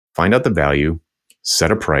find out the value,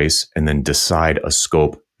 set a price, and then decide a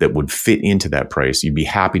scope that would fit into that price. You'd be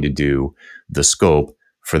happy to do the scope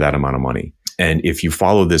for that amount of money. And if you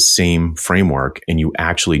follow this same framework and you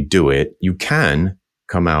actually do it, you can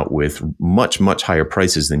come out with much, much higher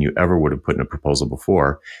prices than you ever would have put in a proposal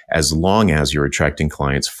before, as long as you're attracting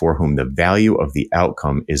clients for whom the value of the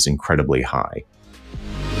outcome is incredibly high.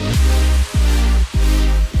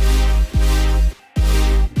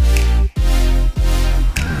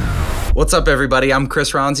 What's up, everybody? I'm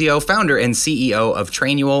Chris Ronzio, founder and CEO of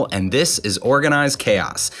Trainual, and this is Organized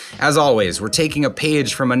Chaos. As always, we're taking a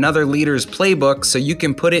page from another leader's playbook so you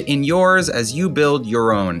can put it in yours as you build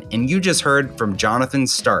your own. And you just heard from Jonathan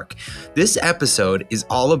Stark. This episode is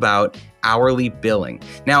all about hourly billing.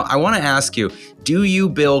 Now, I want to ask you, do you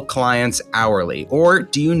bill clients hourly, or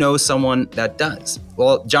do you know someone that does?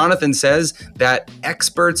 Well, Jonathan says that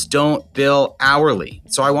experts don't bill hourly.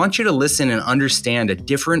 So I want you to listen and understand a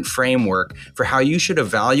different framework for how you should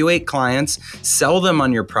evaluate clients, sell them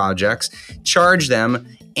on your projects, charge them,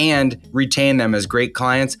 and retain them as great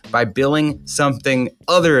clients by billing something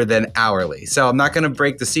other than hourly. So I'm not going to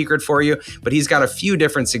break the secret for you, but he's got a few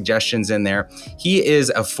different suggestions in there. He is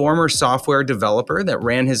a former software developer that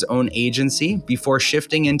ran his own agency before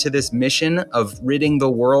shifting into this mission of ridding the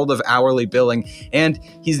world of hourly billing. And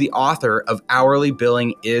he's the author of Hourly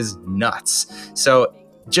Billing is Nuts. So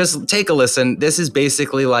just take a listen. This is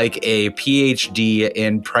basically like a PhD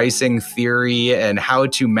in pricing theory and how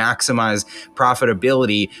to maximize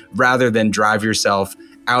profitability rather than drive yourself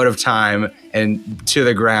out of time and to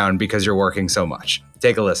the ground because you're working so much.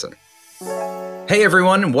 Take a listen. Hey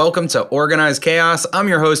everyone, welcome to Organized Chaos. I'm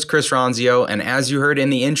your host, Chris Ronzio, and as you heard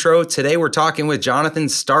in the intro, today we're talking with Jonathan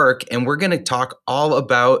Stark, and we're going to talk all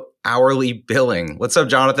about hourly billing. What's up,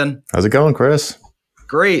 Jonathan? How's it going, Chris?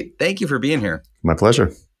 Great. Thank you for being here. My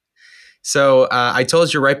pleasure. So I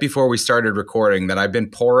told you right before we started recording that I've been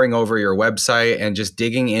poring over your website and just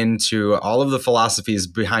digging into all of the philosophies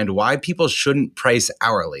behind why people shouldn't price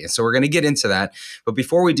hourly. So we're going to get into that. But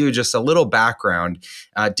before we do, just a little background.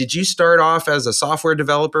 Did you start off as a software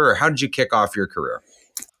developer, or how did you kick off your career?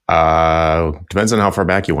 Depends on how far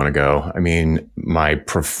back you want to go. I mean, my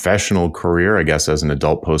professional career, I guess, as an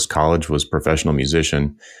adult post-college was professional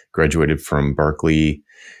musician. Graduated from Berklee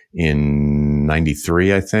in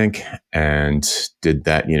 93, I think, and did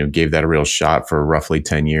that, gave that a real shot for roughly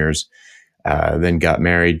 10 years. Then got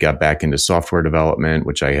married, got back into software development,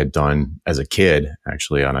 which I had done as a kid,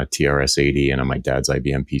 actually on a TRS-80 and on my dad's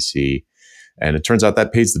IBM PC. And it turns out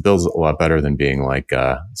that pays the bills a lot better than being like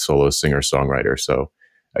a solo singer-songwriter. So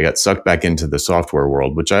I got sucked back into the software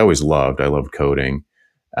world, which I always loved. I loved coding.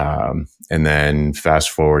 And then fast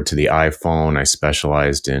forward to the iPhone, I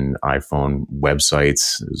specialized in iPhone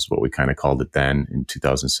websites, is what we kind of called it then, in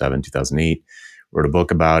 2007, 2008. Wrote a book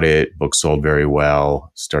about it. Book sold very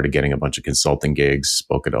well. Started getting a bunch of consulting gigs,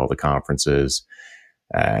 spoke at all the conferences,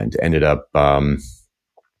 and ended up running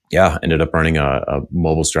a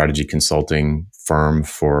mobile strategy consulting firm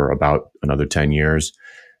for about another 10 years.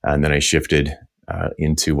 And then I shifted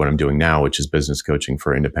into what I'm doing now, which is business coaching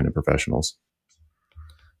for independent professionals.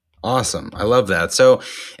 Awesome. I love that. So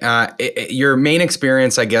your main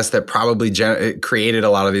experience, I guess, that probably created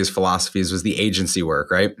a lot of these philosophies was the agency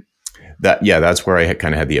work, right? That's where I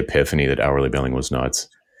kind of had the epiphany that hourly billing was nuts.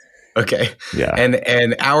 Okay. Yeah.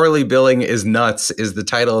 And Hourly Billing is Nuts is the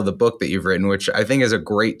title of the book that you've written, which I think is a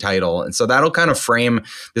great title. And so that'll kind of frame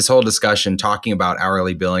this whole discussion talking about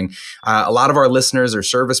hourly billing. A lot of our listeners are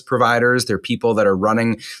service providers. They're people that are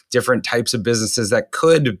running different types of businesses that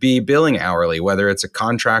could be billing hourly, whether it's a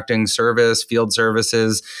contracting service, field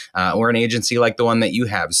services, or an agency like the one that you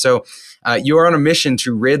have. So you are on a mission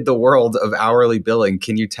to rid the world of hourly billing.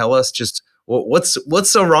 Can you tell us just what's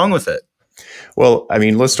so wrong with it? Well, I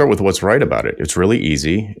mean, let's start with what's right about it. It's really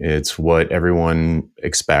easy. It's what everyone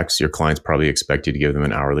expects. Your clients probably expect you to give them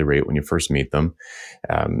an hourly rate when you first meet them.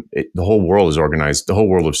 The whole world is organized. The whole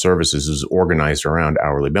world of services is organized around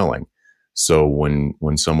hourly billing. So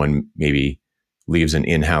when someone maybe leaves an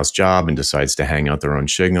in-house job and decides to hang out their own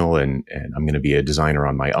shingle and I'm going to be a designer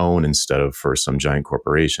on my own instead of for some giant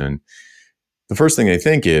corporation, the first thing they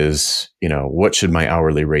think is, what should my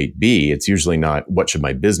hourly rate be? It's usually not what should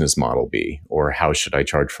my business model be or how should I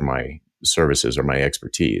charge for my services or my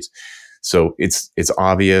expertise. So it's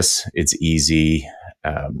obvious, it's easy.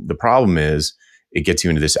 The problem is it gets you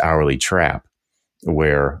into this hourly trap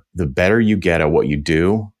where the better you get at what you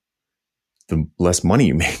do, the less money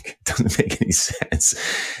you make. It doesn't make any sense.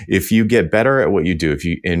 If you get better at what you do,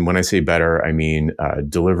 and when I say better, I mean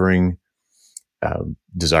delivering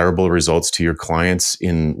desirable results to your clients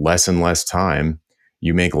in less and less time,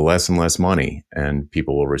 you make less and less money. And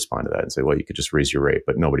people will respond to that and say, well, you could just raise your rate,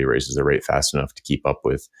 but nobody raises their rate fast enough to keep up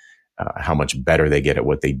with how much better they get at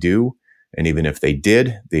what they do. And even if they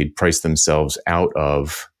did, they'd price themselves out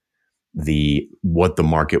of what the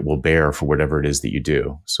market will bear for whatever it is that you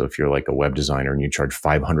do. So if you're like a web designer and you charge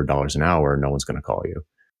 $500 an hour, no one's going to call you.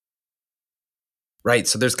 Right.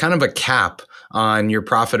 So there's kind of a cap on your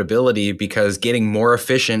profitability because getting more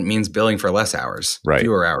efficient means billing for less hours, right?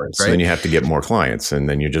 Fewer hours, so right? Then you have to get more clients, and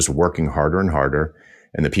then you're just working harder and harder.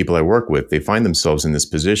 And the people I work with, they find themselves in this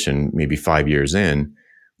position maybe 5 years in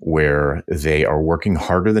where they are working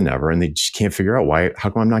harder than ever and they just can't figure out how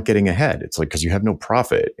come I'm not getting ahead? It's like, because you have no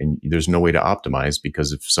profit and there's no way to optimize,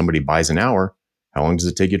 because if somebody buys an hour, how long does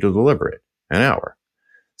it take you to deliver it? An hour.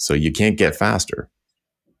 So you can't get faster.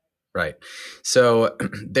 Right. So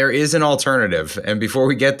there is an alternative. And before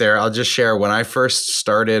we get there, I'll just share when I first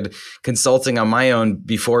started consulting on my own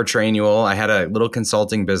before Trainual, I had a little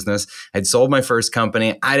consulting business. I'd sold my first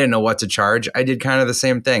company. I didn't know what to charge. I did kind of the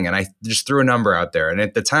same thing. And I just threw a number out there. And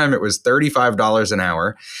at the time it was $35 an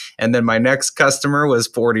hour. And then my next customer was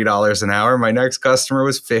 $40 an hour. My next customer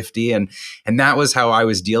was $50. And that was how I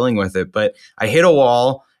was dealing with it. But I hit a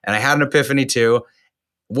wall and I had an epiphany too.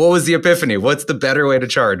 What was the epiphany? What's the better way to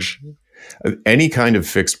charge? Any kind of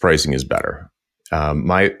fixed pricing is better.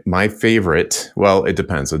 My favorite, well, it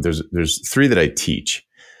depends. So there's three that I teach.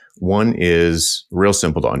 One is real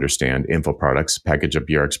simple to understand: info products. Package up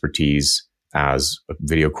your expertise as a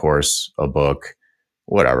video course, a book,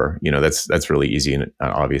 whatever. That's really easy and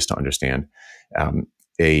obvious to understand.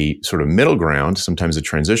 A sort of middle ground, sometimes a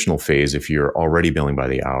transitional phase, if you're already billing by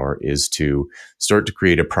the hour, is to start to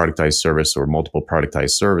create a productized service or multiple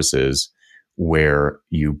productized services where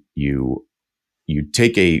you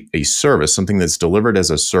take a service, something that's delivered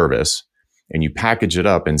as a service, and you package it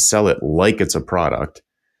up and sell it like it's a product.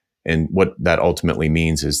 And what that ultimately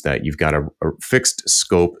means is that you've got a fixed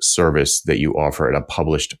scope service that you offer at a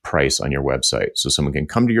published price on your website. So someone can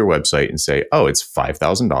come to your website and say, oh, it's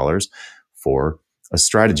 $5,000 for a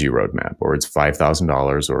strategy roadmap, or it's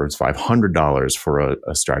 $5,000, or it's $500 for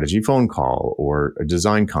a strategy phone call, or a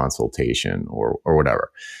design consultation, or whatever,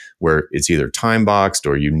 where it's either time boxed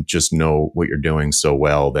or you just know what you're doing so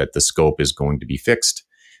well that the scope is going to be fixed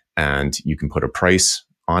and you can put a price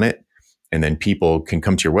on it. And then people can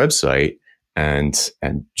come to your website and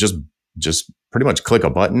just pretty much click a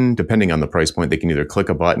button. Depending on the price point, they can either click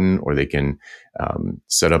a button or they can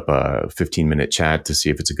set up a 15-minute chat to see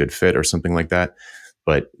if it's a good fit or something like that.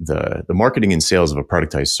 But the marketing and sales of a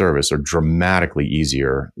productized service are dramatically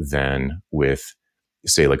easier than with,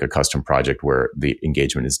 say, like a custom project where the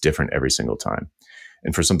engagement is different every single time.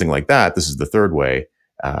 And for something like that, this is the third way.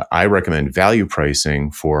 I recommend value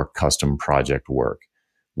pricing for custom project work,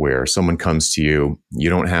 where someone comes to you, you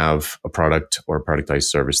don't have a product or a productized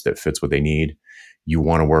service that fits what they need. You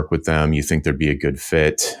want to work with them. You think there'd be a good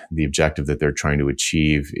fit. The objective that they're trying to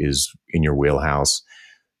achieve is in your wheelhouse.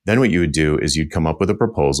 Then what you would do is you'd come up with a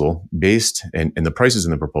proposal based, and the prices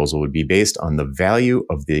in the proposal would be based on the value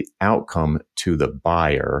of the outcome to the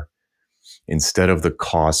buyer instead of the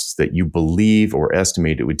costs that you believe or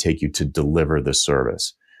estimate it would take you to deliver the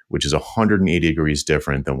service, which is 180 degrees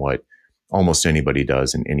different than what almost anybody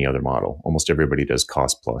does in any other model. Almost everybody does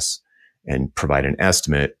cost plus and provide an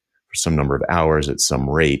estimate for some number of hours at some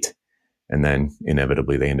rate. And then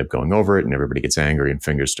inevitably they end up going over it and everybody gets angry and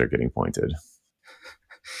fingers start getting pointed.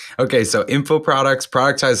 Okay, so info products,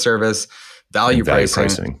 productized service, value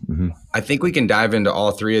pricing. Mm-hmm. I think we can dive into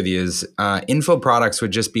all three of these. Info products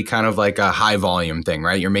would just be kind of like a high volume thing,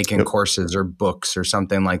 right? You're making courses or books or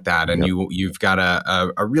something like that, and you've got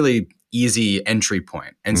a really easy entry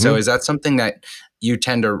point. And so is that something that you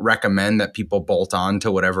tend to recommend that people bolt on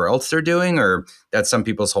to whatever else they're doing, or that's some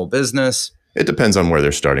people's whole business? It depends on where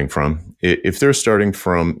they're starting from. If they're starting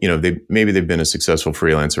from, maybe they've been a successful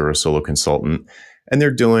freelancer or a solo consultant, and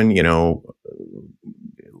they're doing,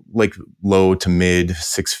 like low to mid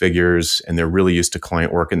six figures, and they're really used to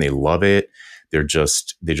client work and they love it. They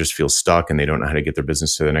just feel stuck and they don't know how to get their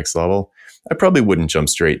business to the next level. I probably wouldn't jump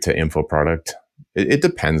straight to info product. It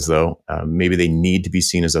depends though. Maybe they need to be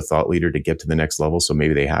seen as a thought leader to get to the next level. So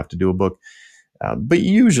maybe they have to do a book. But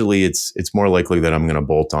usually it's more likely that I'm going to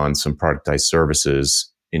bolt on some productized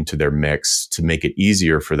services into their mix to make it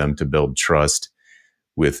easier for them to build trust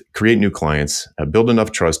create new clients, build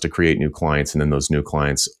enough trust to create new clients. And then those new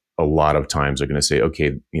clients, a lot of times are going to say,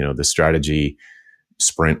 okay, the strategy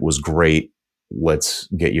sprint was great. Let's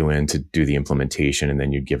get you in to do the implementation. And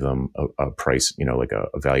then you give them a price, like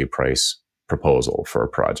a value price proposal for a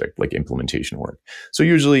project, like implementation work. So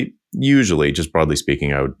usually, just broadly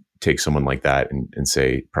speaking, I would take someone like that and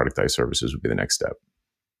say productized services would be the next step.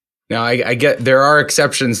 Now, I get there are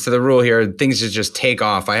exceptions to the rule here. Things just take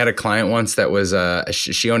off. I had a client once that was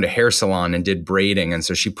she owned a hair salon and did braiding, and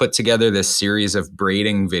so she put together this series of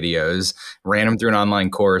braiding videos, ran them through an online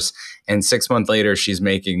course, and 6 months later, she's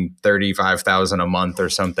making $35,000 a month or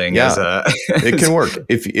something. Yeah, as a it can work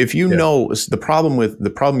if you Yeah. know the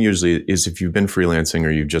problem usually is if you've been freelancing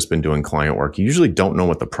or you've just been doing client work, you usually don't know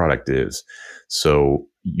what the product is. So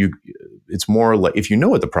it's more like if you know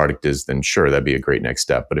what the product is, then sure, that'd be a great next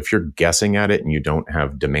step. But if you're guessing at it and you don't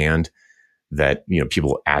have demand that,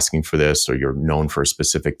 people asking for this, or you're known for a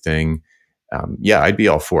specific thing, yeah, I'd be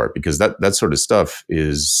all for it, because that sort of stuff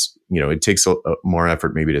is, it takes a more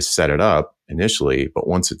effort maybe to set it up initially, but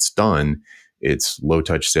once it's done, it's low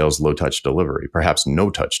touch sales, low touch delivery, perhaps no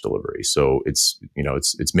touch delivery. So it's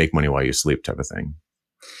make money while you sleep type of thing.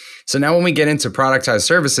 So now when we get into productized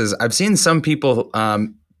services, I've seen some people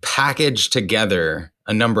package together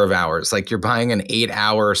a number of hours, like you're buying an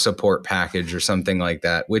 8-hour support package or something like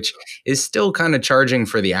that, which is still kind of charging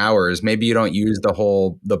for the hours. Maybe you don't use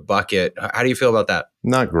the bucket. How do you feel about that?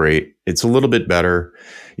 Not great. It's a little bit better.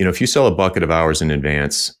 If you sell a bucket of hours in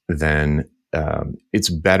advance, then it's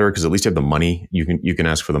better, because at least you have the money. You can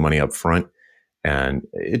ask for the money up front, and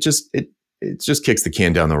it just kicks the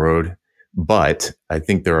can down the road. But I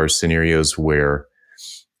think there are scenarios where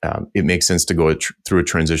it makes sense to go through a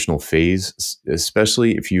transitional phase,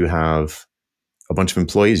 especially if you have a bunch of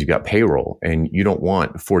employees, you've got payroll, and you don't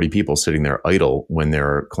want 40 people sitting there idle when there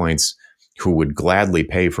are clients who would gladly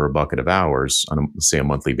pay for a bucket of hours on, say, a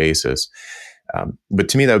monthly basis. But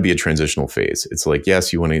to me, that would be a transitional phase. It's like,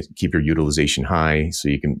 yes, you want to keep your utilization high so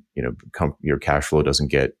you can, your cash flow doesn't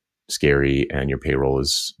get scary and your payroll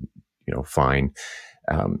is, fine.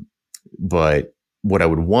 But what I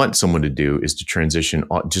would want someone to do is to transition,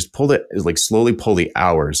 just slowly pull the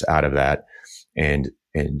hours out of that. And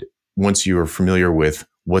once you are familiar with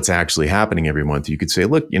what's actually happening every month, you could say,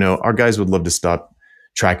 look, our guys would love to stop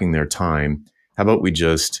tracking their time. How about we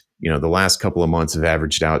just, the last couple of months have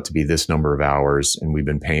averaged out to be this number of hours, and we've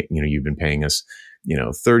been paying, you've been paying us,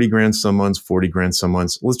 30 grand some months, 40 grand some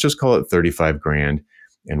months. Let's just call it 35 grand,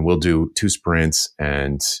 and we'll do 2 sprints.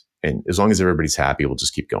 And as long as everybody's happy, we'll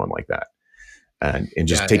just keep going like that. And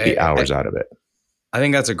just take the hours out of it. I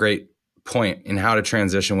think that's a great point in how to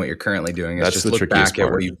transition what you're currently doing. Is that's just the look back part.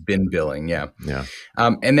 At what you've been billing. Yeah. Yeah.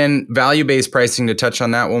 And then value-based pricing, to touch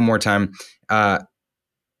on that one more time.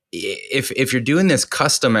 If you're doing this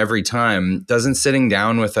custom every time, doesn't sitting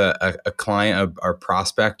down with a client or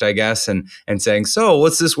prospect, I guess, and saying, so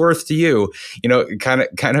what's this worth to you? Kind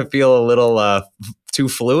of feel a little too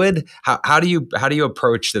fluid. How do you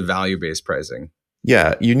approach the value-based pricing?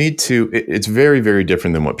 Yeah, you need to. It's very, very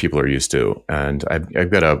different than what people are used to. And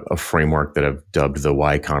I've got a framework that I've dubbed the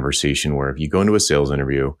why conversation, where if you go into a sales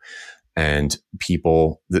interview and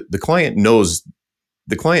the client knows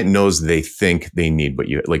they think they need what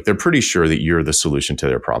you, like, they're pretty sure that you're the solution to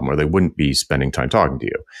their problem, or they wouldn't be spending time talking to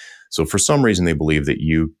you. So for some reason, they believe that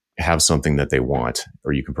you have something that they want,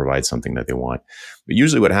 or you can provide something that they want. But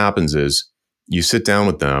usually what happens is you sit down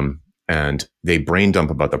with them and they brain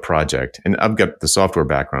dump about the project. And I've got the software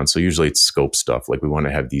background, so usually it's scope stuff. Like, we want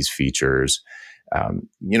to have these features,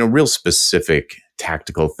 real specific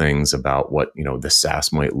tactical things about what, the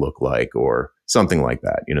SaaS might look like, or something like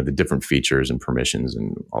that, the different features and permissions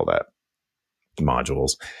and all that,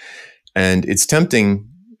 modules. And it's tempting.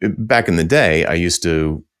 Back in the day, I used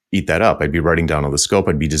to eat that up. I'd be writing down all the scope.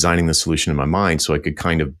 I'd be designing the solution in my mind, so I could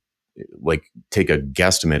kind of take a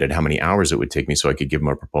guesstimate at how many hours it would take me, so I could give them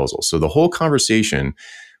a proposal. So the whole conversation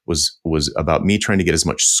was about me trying to get as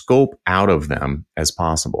much scope out of them as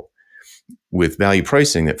possible. With value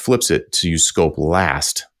pricing, that flips it to use scope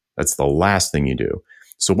last. That's the last thing you do.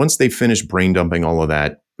 So once they finish brain dumping all of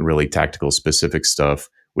that really tactical, specific stuff,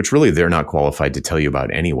 which really they're not qualified to tell you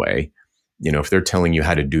about anyway, if they're telling you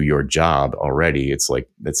how to do your job already, it's like,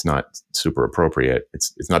 that's not super appropriate.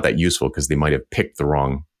 It's not that useful, because they might have picked the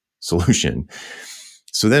wrong solution.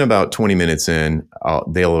 So then about 20 minutes in,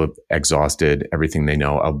 they'll have exhausted everything they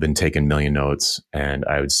know. I've been taking 1 million notes, and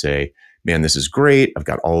I would say, man, this is great. I've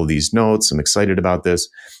got all of these notes. I'm excited about this.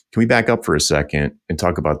 Can we back up for a second and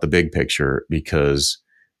talk about the big picture? Because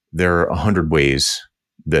there are 100 ways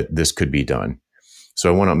that this could be done.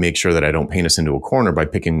 So I want to make sure that I don't paint us into a corner by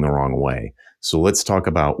picking the wrong way. So let's talk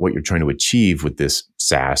about what you're trying to achieve with this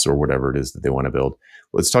SaaS or whatever it is that they want to build.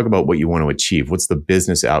 Let's talk about what you want to achieve. What's the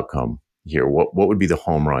business outcome here? What would be the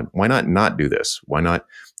home run? Why not do this? Why not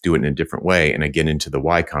do it in a different way? And I get into the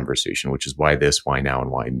why conversation, which is why this, why now,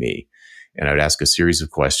 and why me? And I would ask a series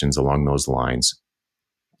of questions along those lines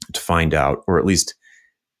to find out, or at least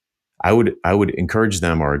I would encourage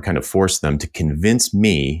them, or kind of force them to convince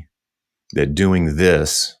me that doing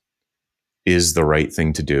this is the right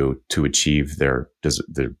thing to do to achieve their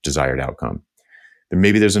desired outcome. Then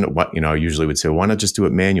maybe there's I usually would say, why not just do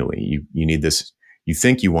it manually? You need this, you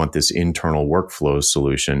think you want this internal workflow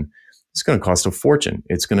solution. It's going to cost a fortune.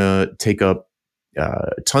 It's going to take up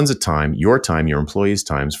tons of time, your employees'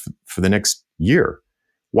 times for the next year.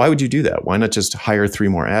 Why would you do that? Why not just hire 3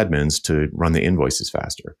 more admins to run the invoices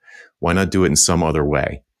faster? Why not do it in some other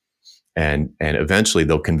way? And eventually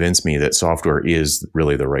they'll convince me that software is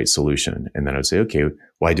really the right solution. And then I'd say, okay,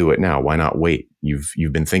 why do it now? Why not wait?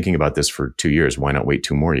 You've been thinking about this for 2 years. Why not wait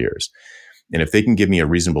 2 more years? And if they can give me a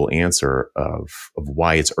reasonable answer of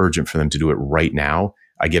why it's urgent for them to do it right now,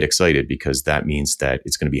 I get excited, because that means that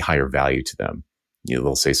it's going to be higher value to them.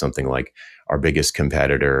 They'll say something like, our biggest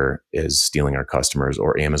competitor is stealing our customers,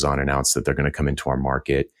 or Amazon announced that they're going to come into our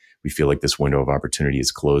market. We feel like this window of opportunity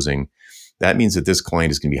is closing. That means that this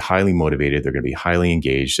client is going to be highly motivated. They're going to be highly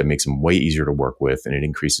engaged. That makes them way easier to work with, and it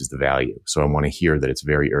increases the value. So I want to hear that it's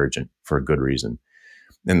very urgent for a good reason.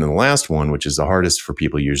 And then the last one, which is the hardest for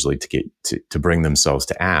people usually to get to bring themselves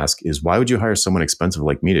to ask, is, why would you hire someone expensive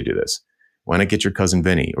like me to do this? Why not get your cousin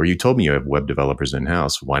Vinny? Or, you told me you have web developers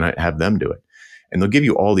in-house. Why not have them do it? And they'll give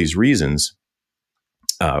you all these reasons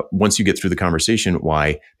once you get through the conversation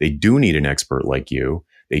why they do need an expert like you.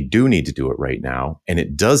 They do need to do it right now. And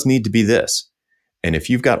it does need to be this. And if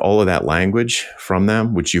you've got all of that language from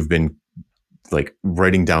them, which you've been like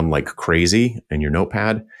writing down like crazy in your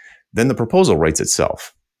notepad, then the proposal writes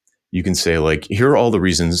itself. You can say, like, here are all the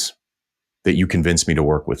reasons that you convinced me to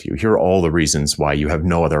work with you. Here are all the reasons why you have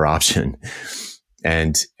no other option.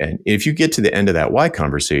 And if you get to the end of that why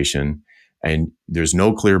conversation, and there's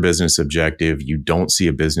no clear business objective, you don't see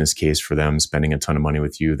a business case for them spending a ton of money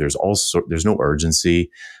with you, there's no urgency,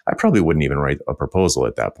 I probably wouldn't even write a proposal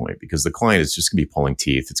at that point, because the client is just going to be pulling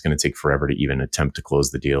teeth. It's going to take forever to even attempt to close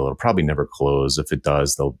the deal. It'll probably never close. If it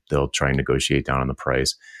does, they'll try and negotiate down on the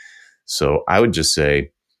price. So I would just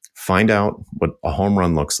say, find out what a home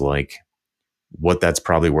run looks like, what that's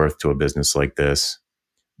probably worth to a business like this.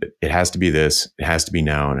 It has to be this, it has to be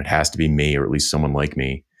now, and it has to be me, or at least someone like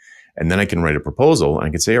me. And then I can write a proposal, and I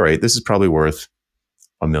can say, all right, this is probably worth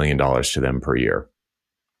 $1 million to them per year.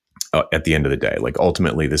 At the end of the day, like,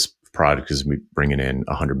 ultimately this product is bringing in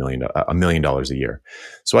 $1 million a year.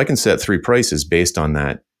 So I can set 3 prices based on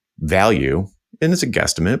that value, and it's a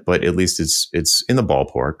guesstimate, but at least it's in the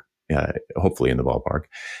ballpark, hopefully in the ballpark.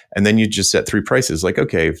 And then you just set 3 prices. Like,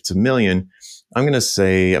 okay, if it's $1 million, I'm going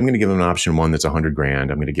to give them an option 1 that's $100,000. I'm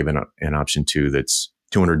going to give an option 2 that's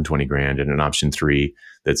 $220,000, and an option 3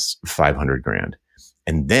 that's $500,000.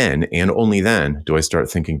 And then, and only then, do I start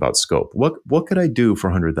thinking about scope. What could I do for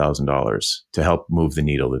 $100,000 to help move the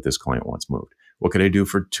needle that this client wants moved? What could I do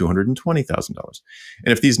for $220,000?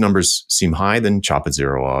 And if these numbers seem high, then chop a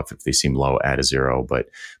 0 off. If they seem low, add a 0. But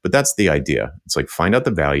that's the idea. It's like, find out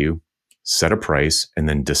the value, set a price, and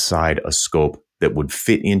then decide a scope that would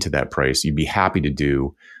fit into that price. You'd be happy to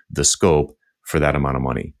do the scope for that amount of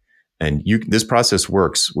money. And this process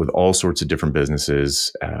works with all sorts of different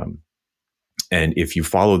businesses. And if you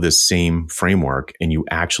follow this same framework and you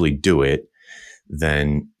actually do it,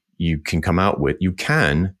 then you can come out with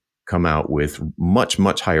much,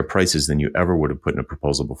 much higher prices than you ever would have put in a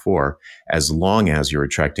proposal before, as long as you're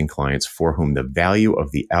attracting clients for whom the value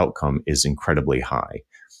of the outcome is incredibly high.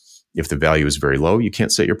 If the value is very low, you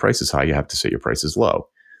can't set your prices high. You have to set your prices low.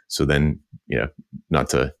 So then, not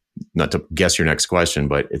to guess your next question,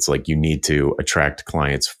 but it's like, you need to attract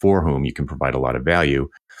clients for whom you can provide a lot of value.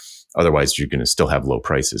 Otherwise, you're going to still have low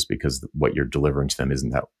prices, because what you're delivering to them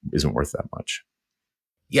isn't worth that much.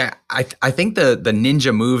 Yeah, I think the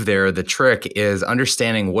ninja move there, the trick, is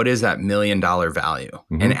understanding what is that $1 million value,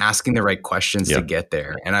 mm-hmm. and asking the right questions to get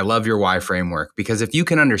there. And I love your why framework, because if you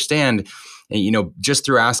can understand, just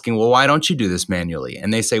through asking, well, why don't you do this manually?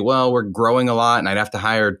 And they say, well, we're growing a lot and I'd have to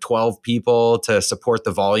hire 12 people to support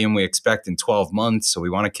the volume we expect in 12 months. So we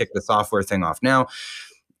want to kick the software thing off now.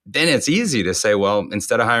 Then it's easy to say, well,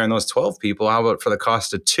 instead of hiring those 12 people, how about for the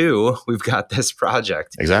cost of 2, we've got this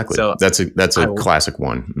project. Exactly. So that's a classic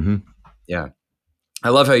one. Mm-hmm. Yeah. I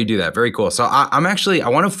love how you do that. Very cool. So I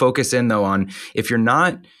want to focus in though on, if you're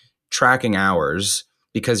not tracking hours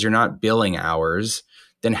because you're not billing hours,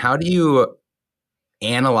 then how do you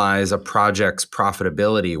analyze a project's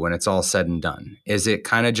profitability when it's all said and done? Is it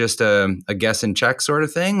kind of just a guess and check sort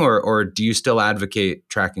of thing, or do you still advocate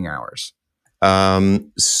tracking hours?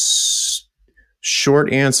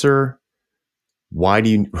 Short answer,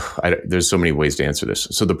 there's so many ways to answer this.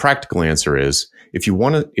 So the practical answer is, if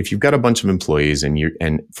you've got a bunch of employees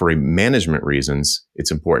and for management reasons, it's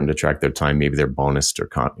important to track their time. Maybe their bonus or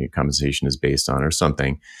compensation is based on or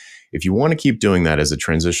something. If you want to keep doing that as a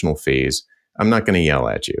transitional phase, I'm not going to yell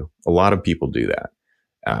at you. A lot of people do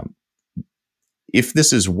that. If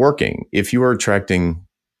this is working, if you are attracting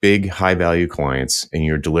big, high value clients and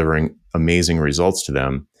you're delivering amazing results to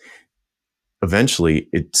them, eventually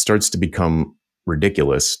it starts to become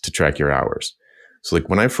ridiculous to track your hours. So like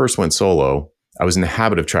when I first went solo, I was in the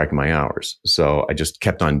habit of tracking my hours. So I just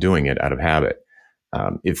kept on doing it out of habit.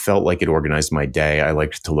 It felt like it organized my day. I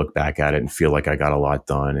liked to look back at it and feel like I got a lot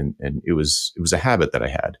done. And it was a habit that I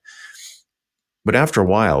had. But after a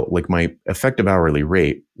while, like my effective hourly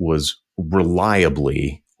rate was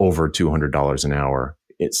reliably over $200 an hour.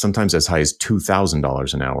 It's sometimes as high as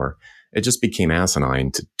 $2,000 an hour. It just became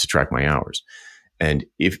asinine to track my hours. And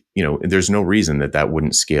if, there's no reason that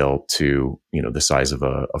wouldn't scale to, the size of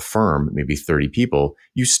a firm, maybe 30 people.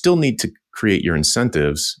 You still need to create your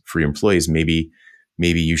incentives for your employees. Maybe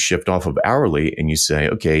you shift off of hourly and you say,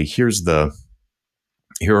 okay, here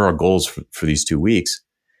are our goals for these 2 weeks.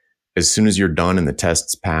 As soon as you're done and the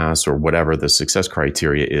tests pass or whatever the success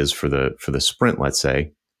criteria is for the sprint, let's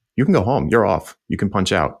say, you can go home. You're off. You can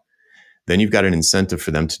punch out. Then you've got an incentive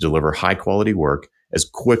for them to deliver high quality work as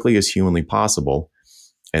quickly as humanly possible.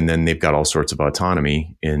 And then they've got all sorts of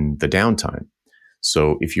autonomy in the downtime.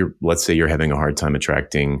 So if let's say you're having a hard time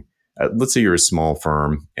attracting, let's say you're a small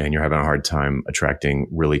firm and you're having a hard time attracting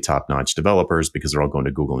really top-notch developers because they're all going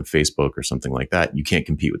to Google and Facebook or something like that. You can't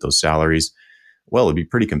compete with those salaries. Well, it'd be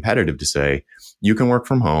pretty competitive to say, you can work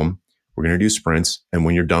from home. We're going to do sprints. And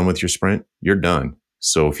when you're done with your sprint, you're done.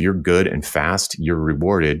 So if you're good and fast, you're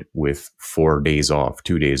rewarded with 4 days off,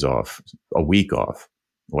 2 days off, a week off,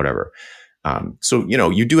 whatever. So,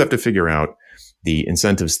 you do have to figure out the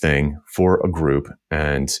incentives thing for a group.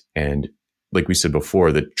 And like we said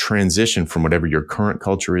before, the transition from whatever your current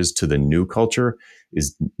culture is to the new culture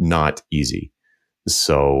is not easy.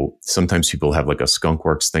 So sometimes people have like a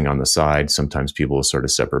skunkworks thing on the side. Sometimes people will start a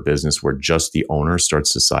separate business where just the owner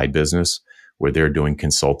starts a side business where they're doing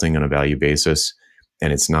consulting on a value basis.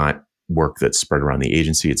 And it's not work that's spread around the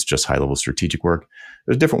agency. It's just high level strategic work.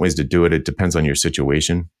 There's different ways to do it. It depends on your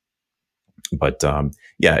situation. But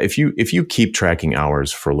if you keep tracking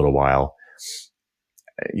hours for a little while,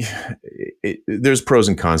 there's pros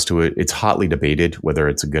and cons to it. It's hotly debated whether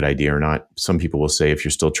it's a good idea or not. Some people will say if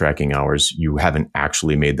you're still tracking hours, you haven't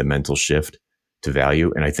actually made the mental shift to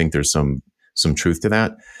value. And I think there's some truth to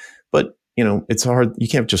that. But, it's hard. You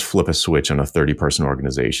can't just flip a switch on a 30-person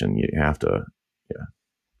organization. You have to, yeah.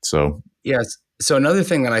 So. Yes. So another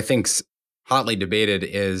thing that I think's hotly debated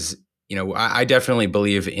is, I definitely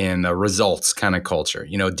believe in a results kind of culture.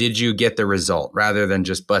 Did you get the result rather than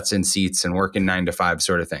just butts in seats and working 9 to 5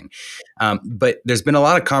 sort of thing? But there's been a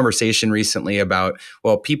lot of conversation recently about,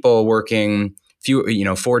 people working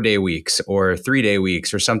 4-day weeks or 3-day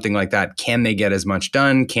weeks or something like that. Can they get as much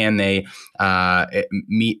done? Can they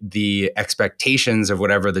meet the expectations of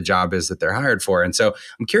whatever the job is that they're hired for? And so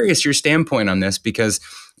I'm curious your standpoint on this because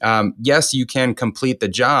yes, you can complete the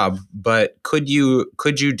job, but could you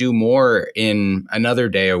do more in another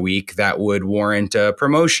day a week that would warrant a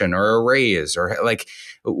promotion or a raise? Or like,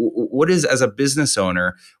 what is, as a business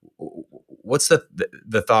owner, what's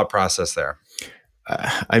the thought process there?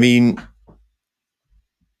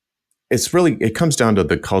 It comes down to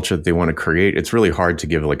the culture that they want to create. It's really hard to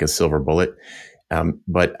give like a silver bullet.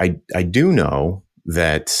 But I do know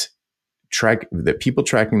that people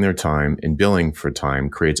tracking their time and billing for time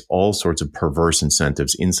creates all sorts of perverse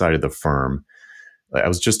incentives inside of the firm. I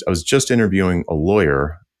was just interviewing a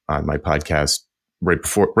lawyer on my podcast right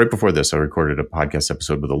before this. I recorded a podcast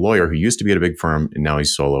episode with a lawyer who used to be at a big firm and now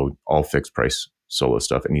he's solo, all fixed price solo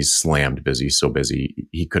stuff, and he's slammed busy, so busy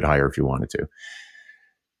he could hire if he wanted to.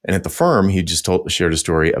 And at the firm, he just shared a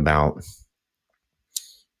story about, it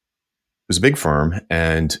was a big firm,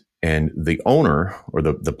 and the owner or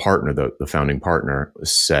the partner, the founding partner,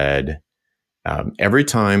 said every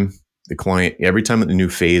time the new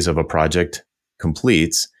phase of a project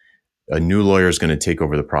completes, a new lawyer is going to take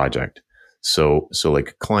over the project. So like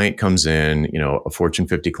a client comes in, a Fortune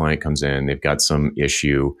 50 client comes in, they've got some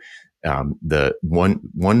issue. The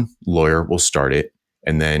one lawyer will start it,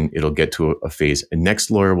 and then it'll get to a phase. A next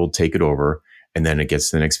lawyer will take it over. And then it gets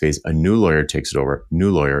to the next phase. A new lawyer takes it over. New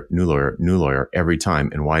lawyer every time.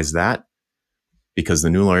 And why is that? Because the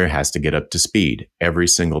new lawyer has to get up to speed every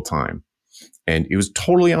single time. And it was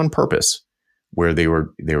totally on purpose, where they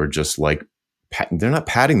were just like, they're not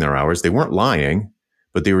padding their hours. They weren't lying,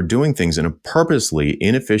 but they were doing things in a purposely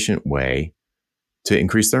inefficient way to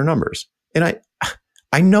increase their numbers. And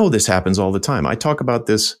I know this happens all the time. I talk about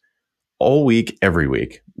this all week, every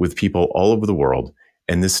week with people all over the world.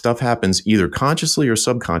 And this stuff happens either consciously or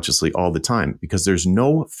subconsciously all the time because there's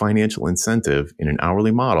no financial incentive in an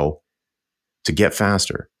hourly model to get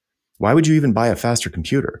faster. Why would you even buy a faster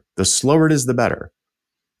computer? The slower it is, the better,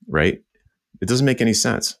 right? It doesn't make any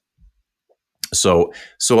sense. So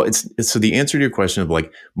it's so the answer to your question of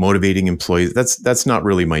like motivating employees, that's not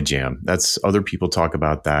really my jam. That's other people talk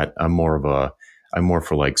about that. I'm more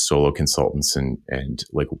for like solo consultants and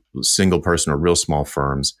like single person or real small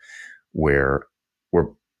firms where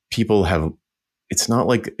people have, it's not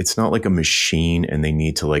like a machine and they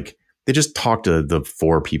need to like, they just talk to the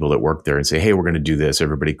 4 people that work there and say, hey, we're going to do this.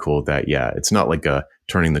 Everybody cool with that? Yeah. It's not like a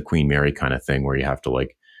turning the Queen Mary kind of thing where you have to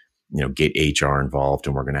like, get HR involved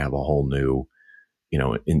and we're going to have a whole new,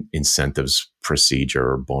 incentives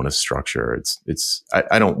procedure or bonus structure.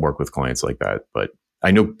 I don't work with clients like that, but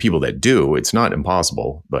I know people that do. It's not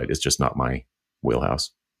impossible, but it's just not my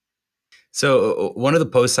wheelhouse. So one of the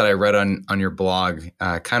posts that I read on your blog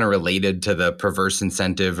kind of related to the perverse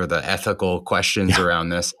incentive or the ethical questions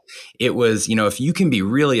around this. It was, if you can be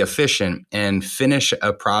really efficient and finish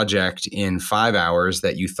a project in 5 hours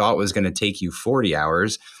that you thought was going to take you 40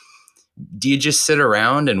 hours, do you just sit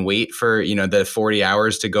around and wait for, the 40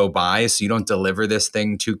 hours to go by so you don't deliver this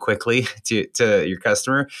thing too quickly to your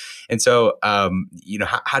customer? And so, how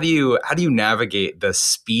do you navigate the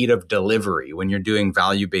speed of delivery when you're doing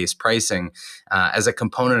value-based pricing as a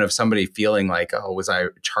component of somebody feeling like, oh, was I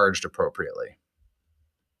charged appropriately?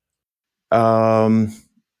 I'm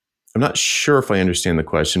not sure if I understand the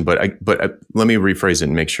question, but let me rephrase it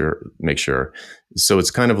and make sure. So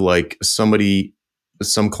it's kind of like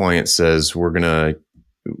some client says,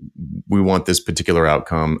 we want this particular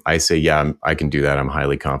outcome. I say, yeah, I can do that. I'm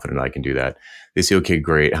highly confident I can do that. They say, okay,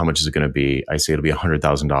 great. How much is it going to be? I say, it'll be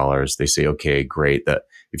 $100,000. They say, okay, great. That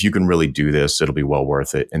if you can really do this, it'll be well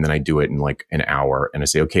worth it. And then I do it in like an hour and I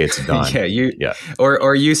say, okay, it's done.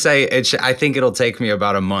 Or you say, I think it'll take me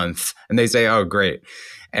about a month. And they say, oh, great.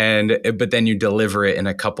 But then you deliver it in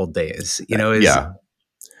a couple days,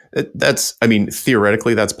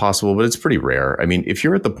 theoretically that's possible, but it's pretty rare. I mean, if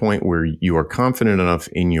you're at the point where you are confident enough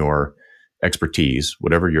in your expertise,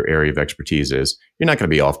 whatever your area of expertise is, you're not going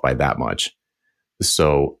to be off by that much.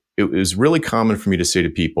 So it was really common for me to say to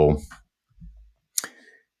people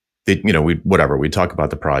that, we'd talk about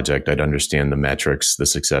the project. I'd understand the metrics, the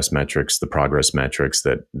success metrics, the progress metrics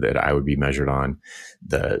that I would be measured on,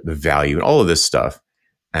 the value and all of this stuff.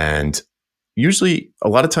 And usually, a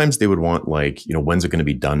lot of times they would want like, when's it going to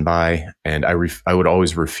be done by? And I would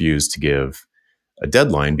always refuse to give a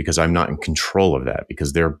deadline because I'm not in control of that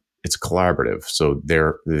because it's collaborative. So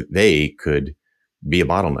they could be a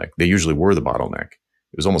bottleneck. They usually were the bottleneck.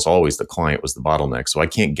 It was almost always the client was the bottleneck. So I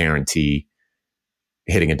can't guarantee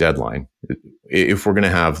hitting a deadline. If we're going to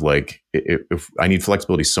have if I need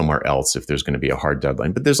flexibility somewhere else, if there's going to be a hard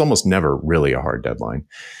deadline, but there's almost never really a hard deadline.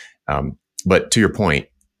 But to your point,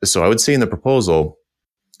 so I would say in the proposal,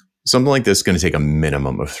 something like this is going to take a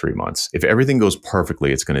minimum of 3 months. If everything goes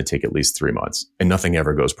perfectly, it's going to take at least 3 months, and nothing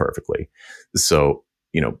ever goes perfectly. So,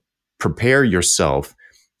 prepare yourself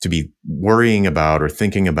to be worrying about or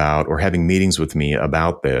thinking about or having meetings with me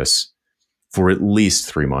about this for at least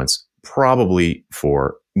 3 months, probably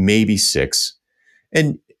for maybe 6.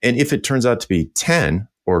 And if it turns out to be 10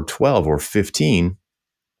 or 12 or 15,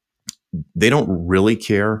 they don't really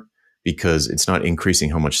care, because it's not increasing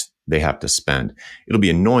how much they have to spend. It'll be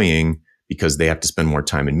annoying because they have to spend more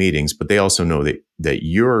time in meetings, but they also know that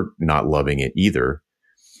you're not loving it either,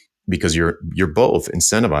 because you're both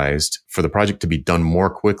incentivized for the project to be done more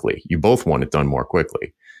quickly. You both want it done more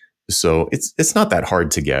quickly. So it's not that hard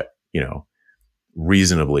to get,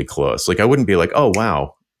 reasonably close. Like I wouldn't be like, oh,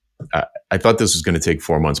 wow, I thought this was going to take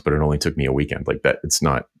 4 months, but it only took me a weekend. Like that.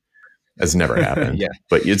 That's never happened. Yeah.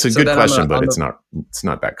 But it's a good question, but it's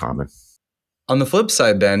not that common. On the flip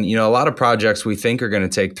side, then, a lot of projects we think are going to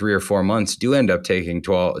take 3 or 4 months do end up taking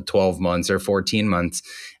 12 months or 14 months.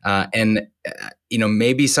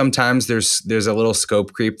 Maybe sometimes there's a little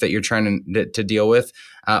scope creep that you're trying to deal with.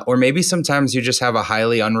 Or maybe sometimes you just have a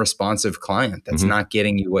highly unresponsive client that's not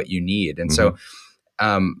getting you what you need. And so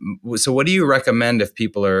what do you recommend if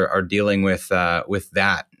people are dealing with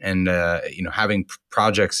that and, having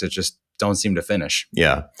projects that just don't seem to finish?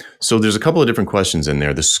 Yeah. So there's a couple of different questions in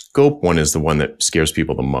there. The scope one is the one that scares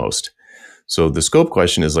people the most. So the scope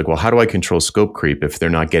question is like, well, how do I control scope creep if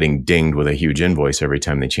they're not getting dinged with a huge invoice every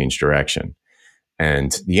time they change direction?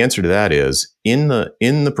 And the answer to that is in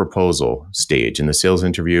the proposal stage, in the sales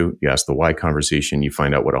interview, you ask the why conversation, you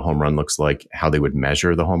find out what a home run looks like, how they would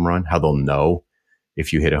measure the home run, how they'll know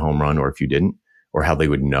if you hit a home run or if you didn't, or how they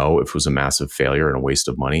would know if it was a massive failure and a waste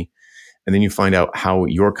of money. And then you find out how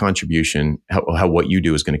your contribution, how what you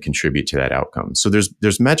do is going to contribute to that outcome. So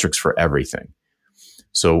there's metrics for everything.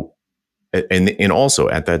 So, and also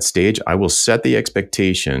at that stage, I will set the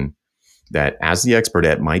expectation that as the expert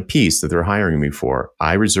at my piece that they're hiring me for,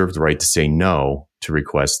 I reserve the right to say no to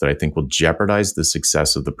requests that I think will jeopardize the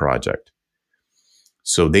success of the project.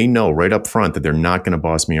 So they know right up front that they're not going to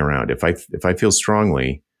boss me around. If I feel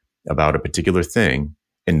strongly about a particular thing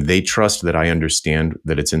and they trust that I understand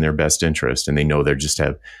that it's in their best interest, and they know they just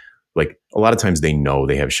have, like, a lot of times they know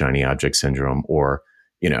they have shiny object syndrome, or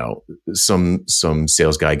some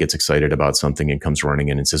sales guy gets excited about something and comes running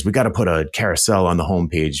in and says, we got to put a carousel on the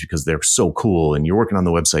homepage because they're so cool and you're working on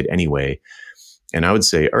the website anyway. And I would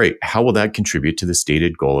say, all right, how will that contribute to the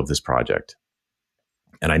stated goal of this project?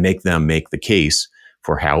 And I make them make the case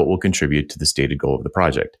for how it will contribute to the stated goal of the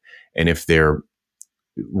project. And if their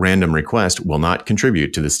random request will not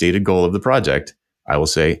contribute to the stated goal of the project, I will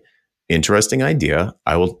say, interesting idea.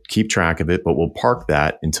 I will keep track of it, but we'll park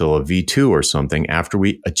that until a V2 or something. After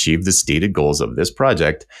we achieve the stated goals of this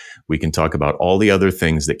project, we can talk about all the other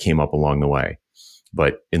things that came up along the way.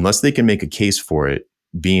 But unless they can make a case for it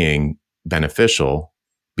being beneficial,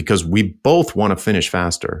 because we both want to finish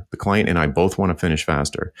faster, the client and I both want to finish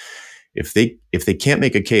faster. If they can't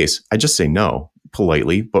make a case, I just say no,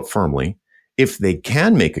 politely but firmly. If they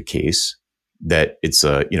can make a case that it's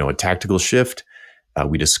a tactical shift,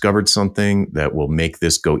 we discovered something that will make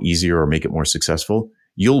this go easier or make it more successful,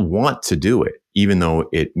 you'll want to do it, even though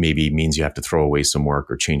it maybe means you have to throw away some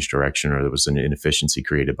work or change direction, or there was an inefficiency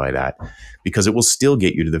created by that, because it will still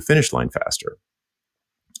get you to the finish line faster.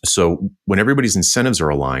 So when everybody's incentives are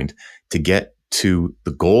aligned to get to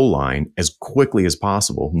the goal line as quickly as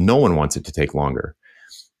possible, no one wants it to take longer,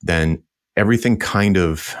 then everything kind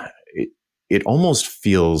of, it almost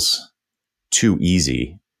feels too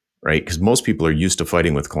easy, right? Because most people are used to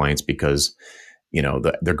fighting with clients because,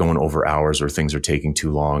 they're going over hours or things are taking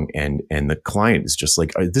too long. And the client is just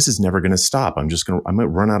like, this is never going to stop. I'm going to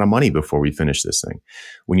run out of money before we finish this thing.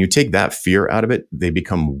 When you take that fear out of it, they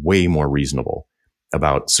become way more reasonable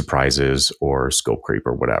about surprises or scope creep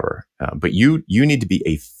or whatever. But you need to be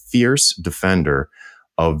a fierce defender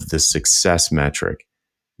of the success metric,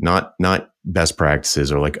 not best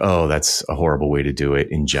practices or like, oh, that's a horrible way to do it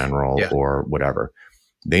in general or whatever.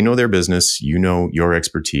 They know their business, you know your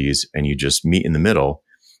expertise, and you just meet in the middle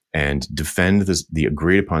and defend the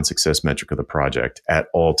agreed upon success metric of the project at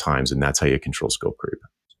all times. And that's how you control scope creep.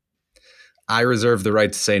 I reserve the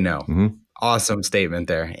right to say no. Mm-hmm. Awesome statement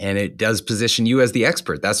there. And it does position you as the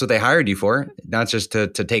expert. That's what they hired you for, not just to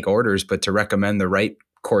take orders, but to recommend the right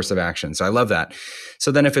course of action. So I love that.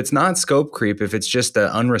 So then if it's not scope creep, if it's just the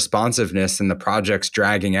unresponsiveness and the project's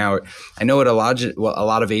dragging out, I know a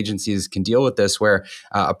lot of agencies can deal with this, where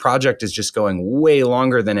a project is just going way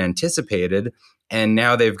longer than anticipated. And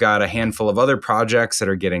now they've got a handful of other projects that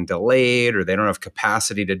are getting delayed, or they don't have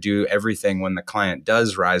capacity to do everything when the client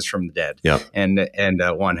does rise from the dead and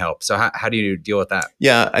want help. So how do you deal with that?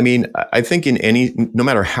 Yeah, I mean, I think no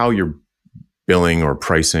matter how you're billing or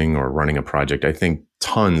pricing or running a project, I think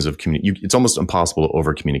tons of it's almost impossible to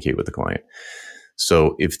over communicate with the client.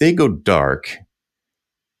 So if they go dark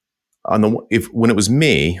when it was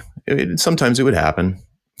me, sometimes it would happen.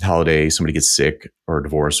 Holiday, somebody gets sick or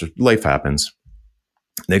divorced, or life happens.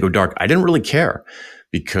 They go dark. I didn't really care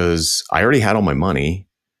because I already had all my money,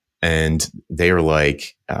 and they are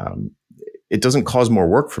like, it doesn't cause more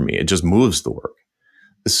work for me. It just moves the work.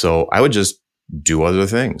 So I would just do other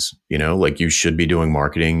things, like you should be doing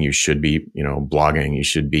marketing, you should be, blogging, you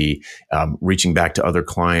should be reaching back to other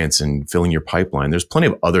clients and filling your pipeline. There's plenty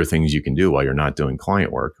of other things you can do while you're not doing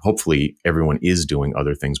client work. Hopefully everyone is doing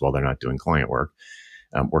other things while they're not doing client work,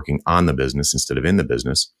 working on the business instead of in the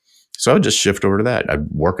business. So I would just shift over to that. I'd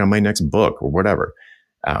work on my next book or whatever.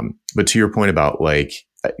 But to your point about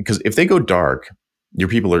because if they go dark, your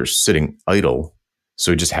people are sitting idle.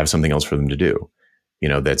 So just have something else for them to do,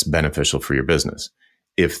 that's beneficial for your business.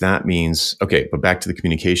 If that means, okay, but back to the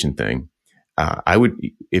communication thing, I would,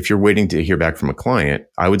 if you're waiting to hear back from a client,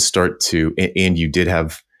 I would start to, and you did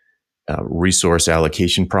have resource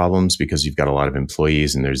allocation problems because you've got a lot of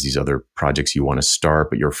employees and there's these other projects you want to start,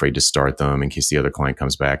 but you're afraid to start them in case the other client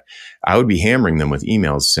comes back. I would be hammering them with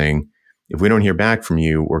emails saying, if we don't hear back from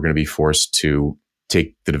you, we're going to be forced to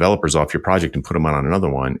take the developers off your project and put them on another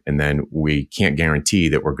one. And then we can't guarantee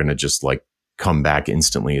that we're going to just come back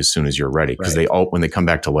instantly as soon as you're ready. Because when they come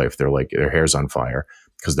back to life, they're like, their hair's on fire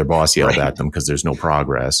because their boss yelled at them because there's no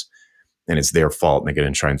progress and it's their fault. And they're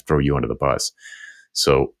going to try and throw you under the bus.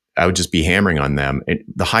 So I would just be hammering on them. And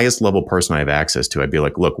the highest level person I have access to, I'd be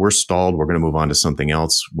like, look, we're stalled. We're going to move on to something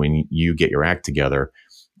else. When you get your act together,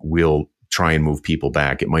 we'll try and move people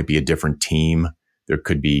back. It might be a different team. There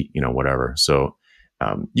could be, whatever. So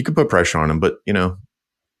you could put pressure on them, but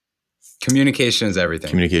communication is everything.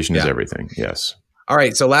 Communication is everything. Yes. All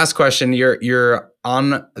right. So last question. You're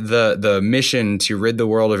on the mission to rid the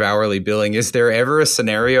world of hourly billing. Is there ever a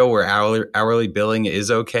scenario where hourly billing is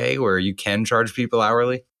okay, where you can charge people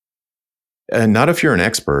hourly? Not if you're an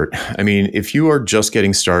expert. I mean, if you are just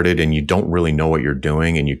getting started and you don't really know what you're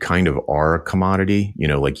doing and you kind of are a commodity,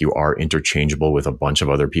 like you are interchangeable with a bunch of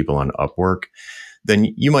other people on Upwork,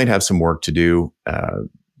 then you might have some work to do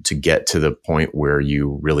to get to the point where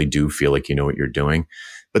you really do feel like you know what you're doing.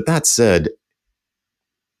 But that said,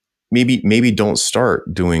 maybe don't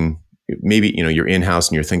start doing, maybe, you're in-house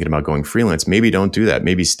and you're thinking about going freelance. Maybe don't do that.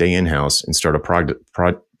 Maybe stay in-house and start a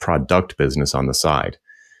product business on the side.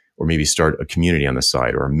 Or maybe start a community on the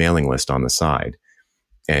side or a mailing list on the side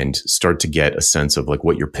and start to get a sense of like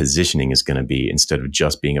what your positioning is going to be instead of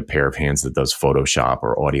just being a pair of hands that does Photoshop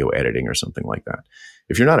or audio editing or something like that.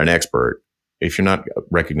 If you're not an expert, if you're not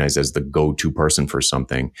recognized as the go-to person for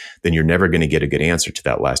something, then you're never going to get a good answer to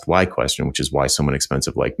that last why question, which is why someone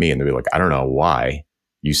expensive like me, and they'll be like, I don't know why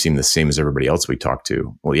you seem the same as everybody else we talk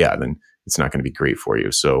to. Well, yeah, then it's not going to be great for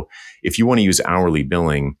you. So if you want to use hourly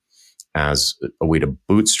billing as a way to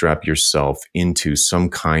bootstrap yourself into some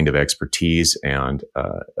kind of expertise and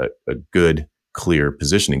a good, clear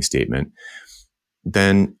positioning statement,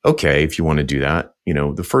 then okay, if you want to do that,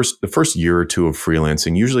 the first year or two of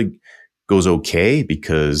freelancing usually goes okay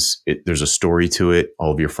because there's a story to it.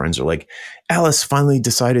 All of your friends are like, Alice finally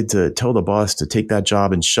decided to tell the boss to take that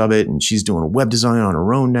job and shove it, and she's doing a web design on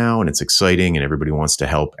her own now, and it's exciting, and everybody wants to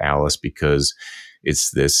help Alice because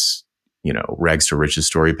it's this rags to riches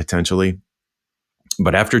story potentially.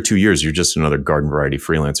 But after 2 years, you're just another garden variety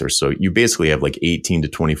freelancer. So you basically have like 18 to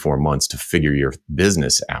 24 months to figure your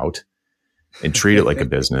business out and treat it like a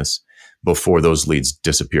business before those leads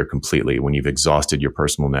disappear completely when you've exhausted your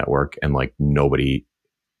personal network and like nobody's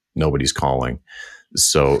calling.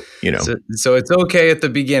 So, So it's okay at the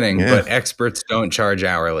beginning, but experts don't charge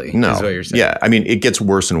hourly. No. Is what you're saying. Yeah. I mean, it gets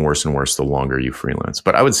worse and worse and worse the longer you freelance.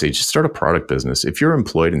 But I would say just start a product business. If you're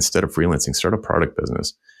employed instead of freelancing, start a product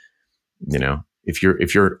business. If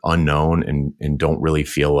you're unknown and don't really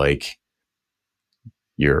feel like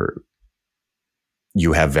you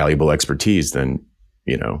have valuable expertise, then,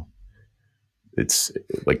 it's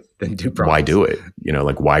like, why do it?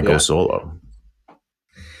 Why go solo?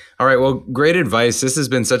 All right. Well, great advice. This has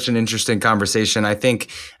been such an interesting conversation. I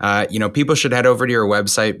think, people should head over to your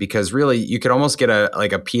website because really you could almost get a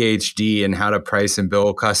PhD in how to price and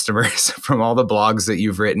bill customers from all the blogs that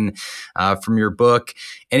you've written, from your book.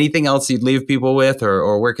 Anything else you'd leave people with,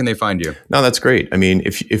 or where can they find you? No, that's great. I mean,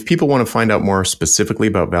 if people want to find out more specifically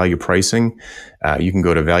about value pricing, you can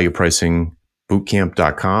go to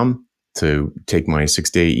valuepricingbootcamp.com to take my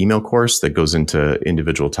 6-day email course that goes into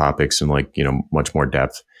individual topics in much more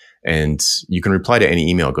depth. And you can reply to any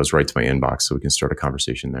email. It goes right to my inbox, so we can start a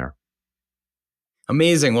conversation there.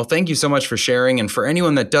 Amazing. Well, thank you so much for sharing. And for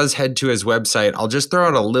anyone that does head to his website, I'll just throw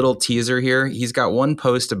out a little teaser here. He's got one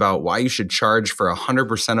post about why you should charge for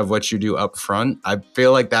 100% of what you do up front. I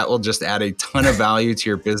feel like that will just add a ton of value to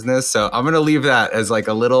your business. So I'm going to leave that as like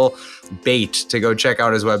a little bait to go check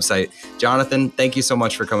out his website. Jonathan, thank you so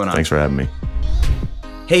much for coming on. Thanks for having me.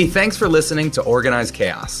 Hey, thanks for listening to Organize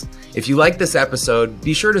Chaos. If you like this episode,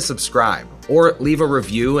 be sure to subscribe or leave a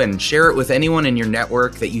review and share it with anyone in your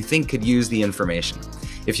network that you think could use the information.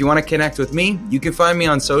 If you want to connect with me, you can find me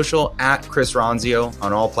on social at Chris Ronzio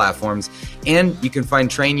on all platforms, and you can find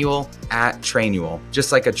Trainual at Trainual,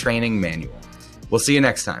 just like a training manual. We'll see you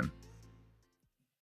next time.